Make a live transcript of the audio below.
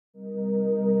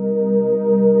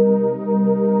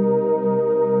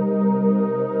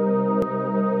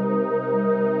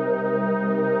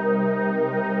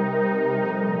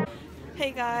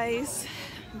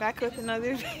back with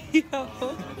another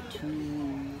video.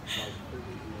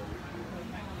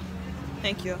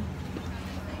 Thank you.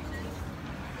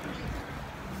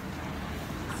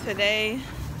 Today,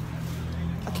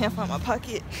 I can't find my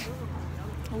pocket.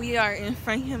 We are in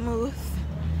Frankenmuth,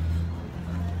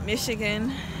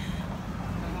 Michigan.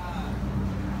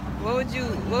 What would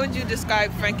you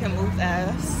describe Frankenmuth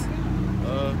as?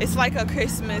 It's like a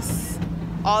Christmas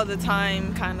all the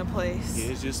time kind of place.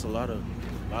 Yeah, it's just a lot of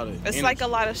it's energy. like a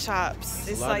lot of shops.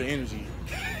 It's a lot like of energy.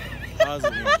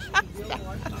 Positive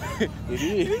energy. It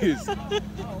is.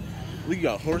 We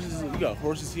got horses. We got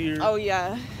horses here. Oh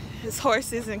yeah, it's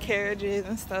horses and carriages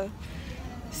and stuff.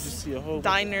 You just see a whole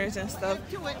Diners and stuff.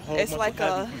 It's like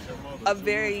a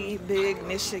very big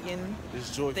Michigan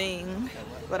thing,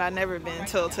 but I never been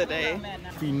till today.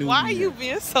 Why are you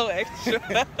being so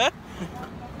extra?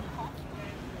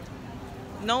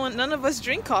 None of us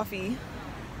drink coffee.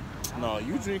 No,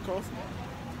 you drink coffee?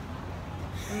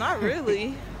 Not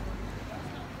really.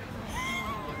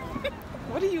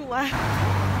 What are you laughing?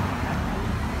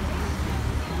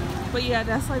 But yeah,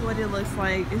 that's like what it looks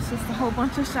like. It's just a whole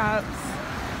bunch of shops.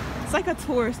 It's like a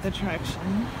tourist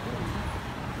attraction.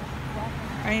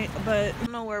 Right? But I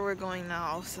don't know where we're going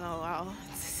now, so I'll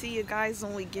see you guys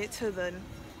when we get to the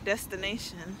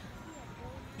destination.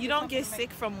 You don't get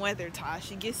sick from weather,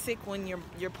 Tosh. You get sick when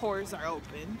your pores are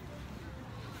open.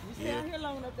 Yeah.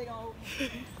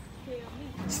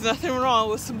 There's nothing wrong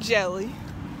with some jelly.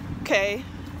 Okay?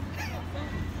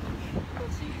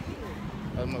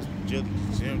 That must be jelly.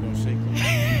 Jam don't shake.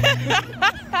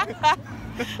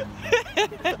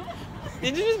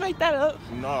 Did you just make that up?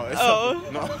 No, it's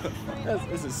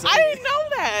it's insane. I didn't know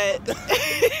that.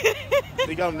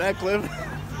 Think I'm that clever?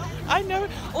 I never.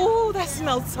 Oh, that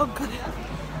smells so good.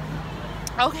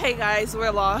 Okay, guys, we're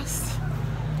lost.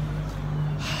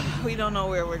 We don't know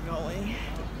where we're going.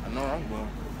 I know where I'm going.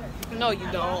 No, you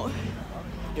don't.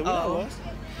 Yeah, we're not lost.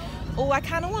 Oh, I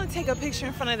kind of want to take a picture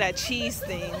in front of that cheese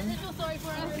thing.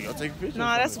 You gonna take a picture?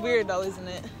 Nah, that's weird though, isn't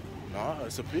it? Nah,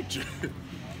 it's a picture.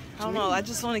 I don't know. I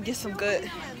just want to get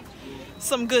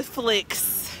some good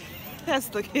flicks. That's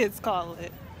the kids call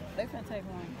it. They can take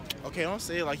one. Okay, don't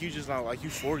say it like you just not like you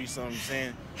 40 something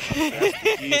saying that's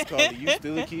the kids call it. You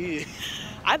still a kid.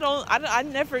 I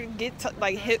never get to,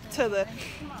 like hip to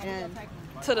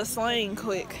the slang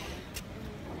quick.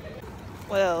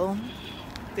 Well,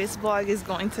 this vlog is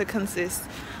going to consist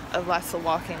of lots of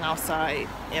walking outside,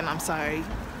 and I'm sorry,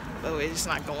 but we're just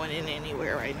not going in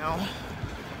anywhere right now.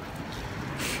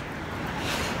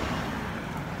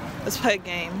 Let's play a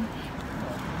game.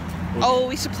 Oh,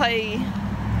 we should play.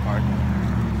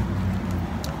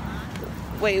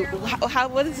 Wait,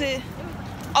 what is it?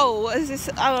 Oh, what is this?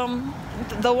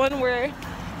 The one where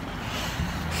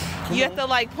you have to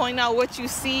like point out what you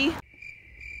see.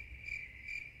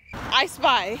 I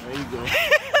Spy. There you go.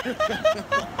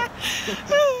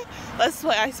 Let's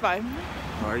play I Spy.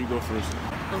 All right, you go first.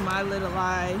 For My Little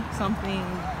Lie, something.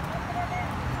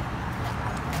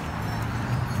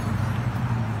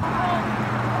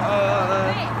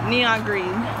 Neon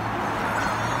green.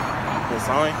 The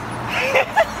sign?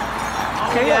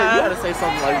 Okay, yeah. You gotta say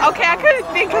something like that. Okay, I couldn't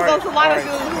think because there's a lot of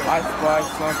dudes. I Spy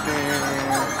something.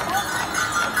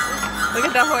 Look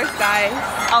at that horse, guys.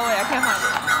 Oh, wait, I can't find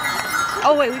it.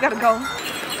 Oh, wait, we gotta go.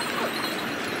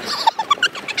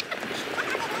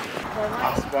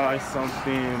 I Spy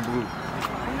something blue.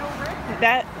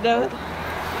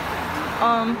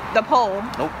 The pole.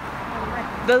 Nope.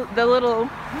 The little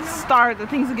star, the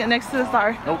things that get next to the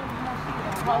star. Nope.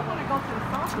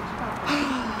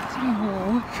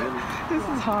 Oh, this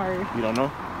is hard. You don't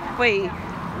know? Wait.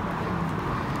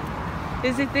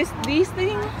 Is it these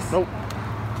things? Nope.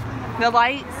 The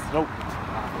lights? Nope.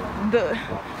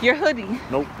 Your hoodie?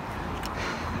 Nope.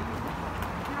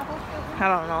 I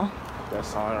don't know. That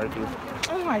sign right there.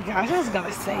 Oh my gosh, I was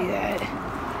gonna say that.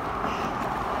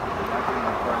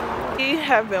 We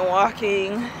have been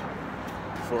walking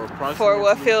for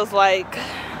what feels like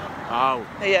an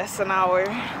hour.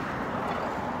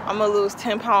 I'm gonna lose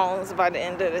 10 pounds by the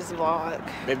end of this vlog.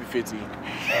 Maybe 15.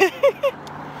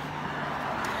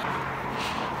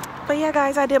 But yeah,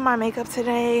 guys, I did my makeup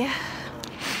today.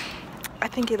 I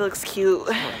think it looks cute.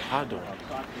 I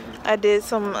did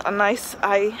a nice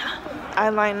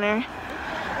eyeliner.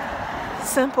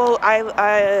 Simple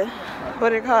what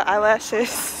do you call it?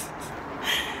 Eyelashes.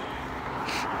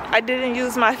 I didn't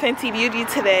use my Fenty Beauty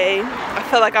today. I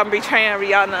feel like I'm betraying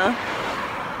Rihanna.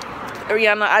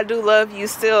 Rihanna, I do love you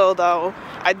still, though.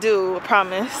 I do, I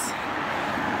promise.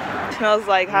 Smells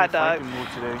like hot dog.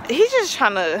 He's just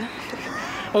trying to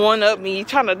one up me,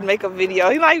 trying to make a video.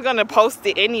 He's not even gonna post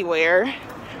it anywhere.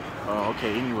 Oh,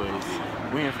 okay. Anyways.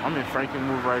 I'm in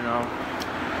Frankenmuth right now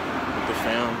with the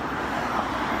fam.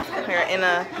 We're in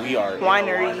a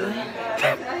winery.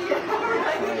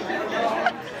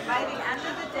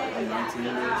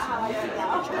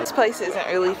 This place isn't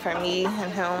really for me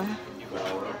and him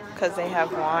because they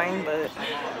have wine, but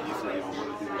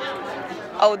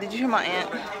oh, did you hear my aunt?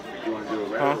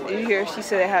 Huh? Did you hear? She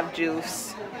said they have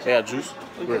juice. They have juice?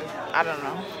 Where? I don't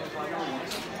know.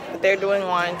 But they're doing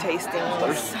wine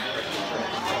tastings.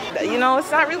 You know,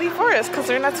 it's not really for us because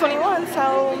they're not 21,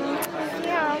 so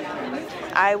yeah.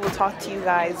 I will talk to you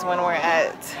guys when we're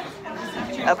at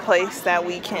a place that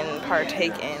we can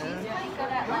partake in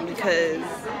because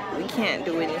we can't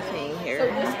do anything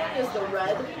here.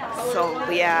 So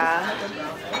yeah,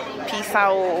 peace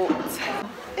out.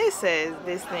 It says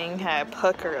this thing had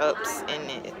pucker ups in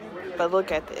it, but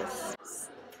look at this.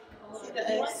 See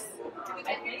the S?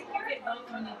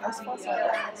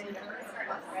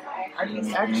 Are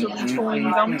these actually chewing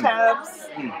gum tabs?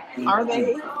 Are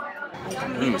they? It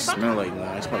don't even smell like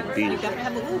wine. It's like beer. You gotta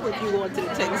have a little if you want to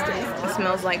taste it. It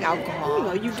smells like alcohol.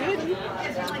 No, you didn't.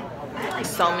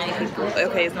 So many people.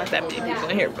 Okay, it's not that many people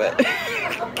in here, but.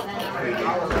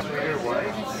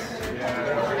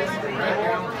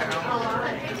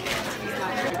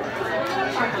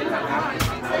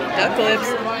 Duck lips.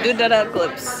 Do the duck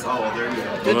lips.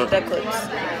 Do the duck lips.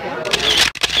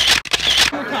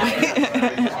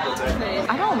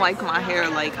 I don't like my hair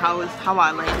like how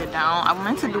I laid it down. I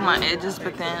meant to do my edges,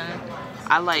 but then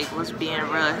I like was being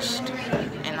rushed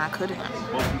and I couldn't.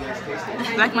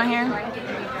 You like my hair?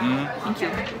 Mm-hmm. Thank you.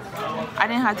 I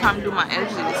didn't have time to do my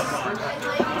edges.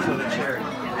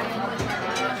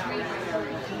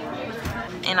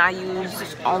 And I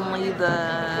used only the,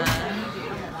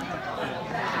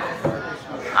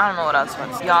 I don't know what I was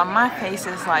supposed to say. Y'all, my face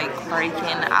is like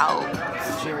breaking out.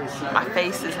 My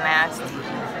face is nasty.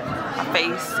 My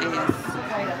face is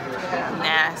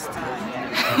nasty.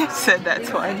 Said that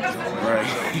twice.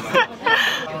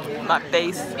 Right. My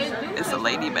face is a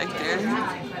lady back there.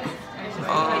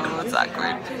 Oh, it's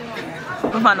awkward.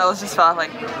 But my nose just felt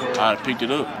like. I picked it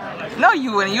up. No,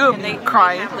 you wouldn't. You would be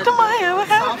crying. Do I ever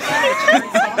have?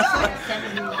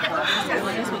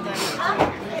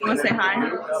 You want to say hi?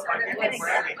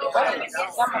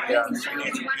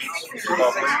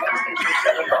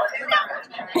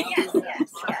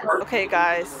 Okay,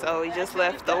 guys, so we just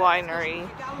left the winery.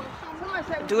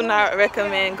 Do not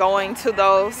recommend going to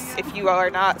those if you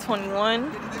are not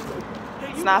 21.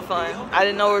 It's not fun. I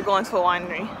didn't know we were going to a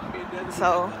winery,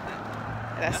 so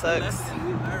that sucks.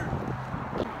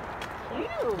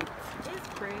 It's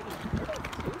pretty.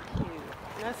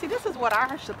 Now, see, this is what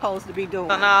I'm supposed to be doing.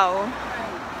 So now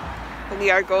we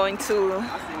are going to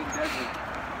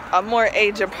a more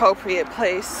age-appropriate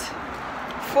place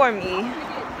for me.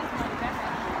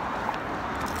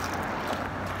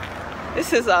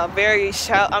 This is a very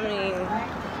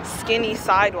skinny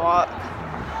sidewalk.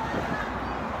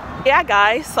 Yeah,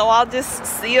 guys, so I'll just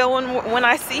see you when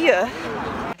I see you.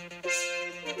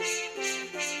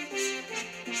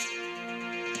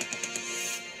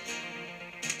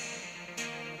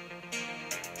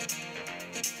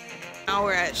 Now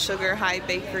we're at Sugar High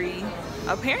Bakery.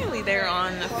 Apparently they're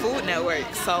on the Food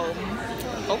Network, so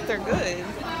hope they're good.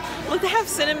 Look, they have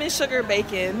cinnamon sugar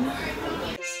bacon.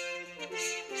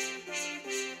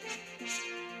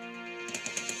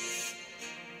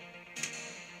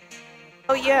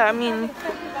 Oh yeah, I mean,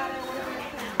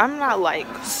 I'm not like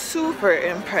super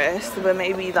impressed, but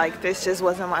maybe like this just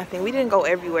wasn't my thing. We didn't go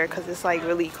everywhere because it's like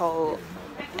really cold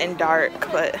and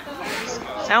dark, but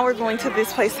now we're going to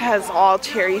this place that has all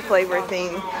cherry flavor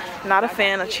thing. Not a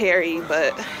fan of cherry,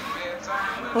 but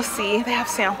we'll see. They have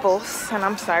samples and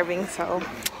I'm starving, so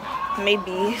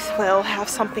maybe we'll have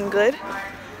something good.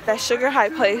 That Sugar High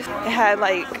place, it had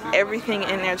like everything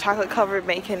in there, chocolate covered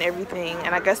bacon, everything,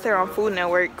 and I guess they're on Food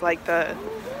Network, like the,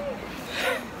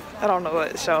 I don't know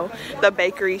what show, the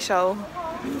bakery show.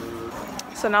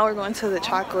 So now we're going to the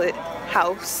chocolate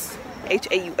house,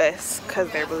 H-A-U-S, because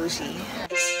they're bougie.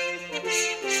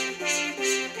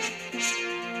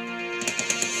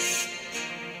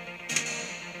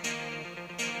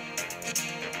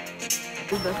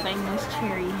 The famous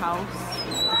cherry house.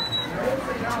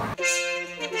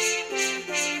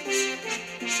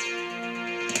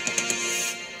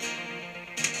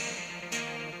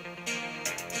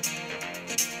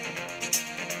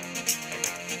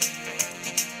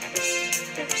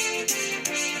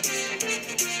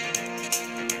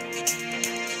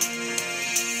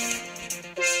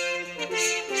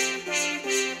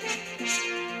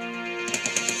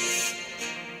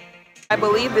 I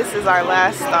believe this is our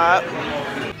last stop.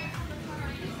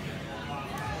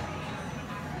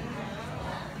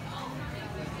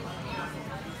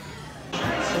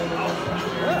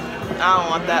 I don't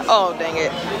want that. Oh, dang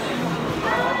it.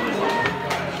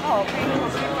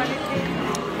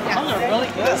 Those are really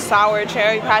The good. sour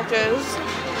cherry patches.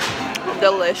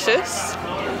 Delicious.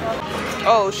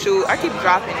 Oh, shoot. I keep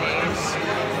dropping these.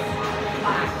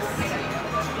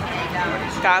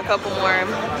 Got a couple more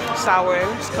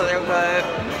sours because they're good.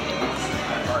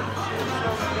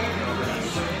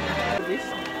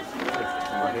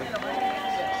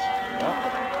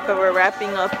 So we're wrapping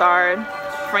up our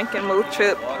Frankenmuth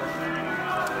trip.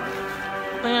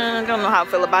 I don't know how I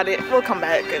feel about it. We'll come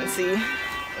back and see.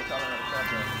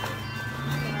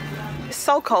 It's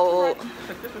so cold.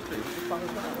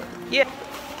 Yeah.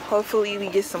 Hopefully we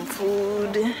get some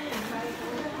food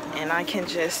and I can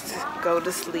just go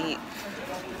to sleep.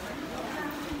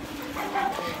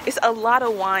 It's a lot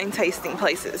of wine tasting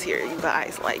places here, you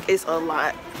guys. Like, it's a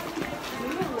lot.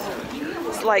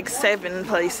 It's like 7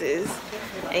 places.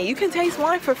 And you can taste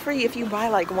wine for free if you buy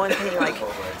like one thing. Like,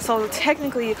 so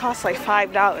technically it costs like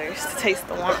 $5 to taste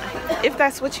the wine, if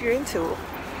that's what you're into.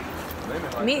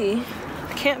 Me,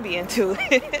 I can't be into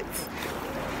it.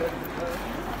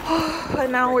 But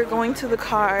now we're going to the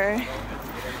car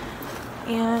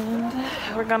and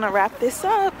we're gonna wrap this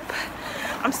up.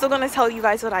 I'm still gonna tell you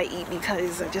guys what I eat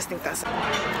because I just think that's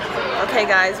okay.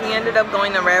 Guys, we ended up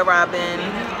going to Red Robin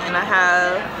and I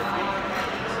have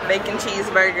bacon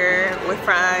cheeseburger with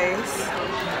fries.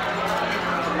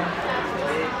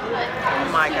 Oh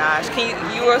my gosh,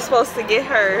 you were supposed to get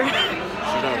her.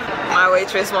 My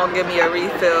waitress won't give me a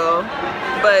refill.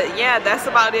 But yeah, that's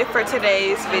about it for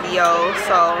today's video.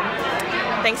 So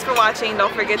thanks for watching.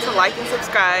 Don't forget to like and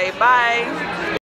subscribe. Bye.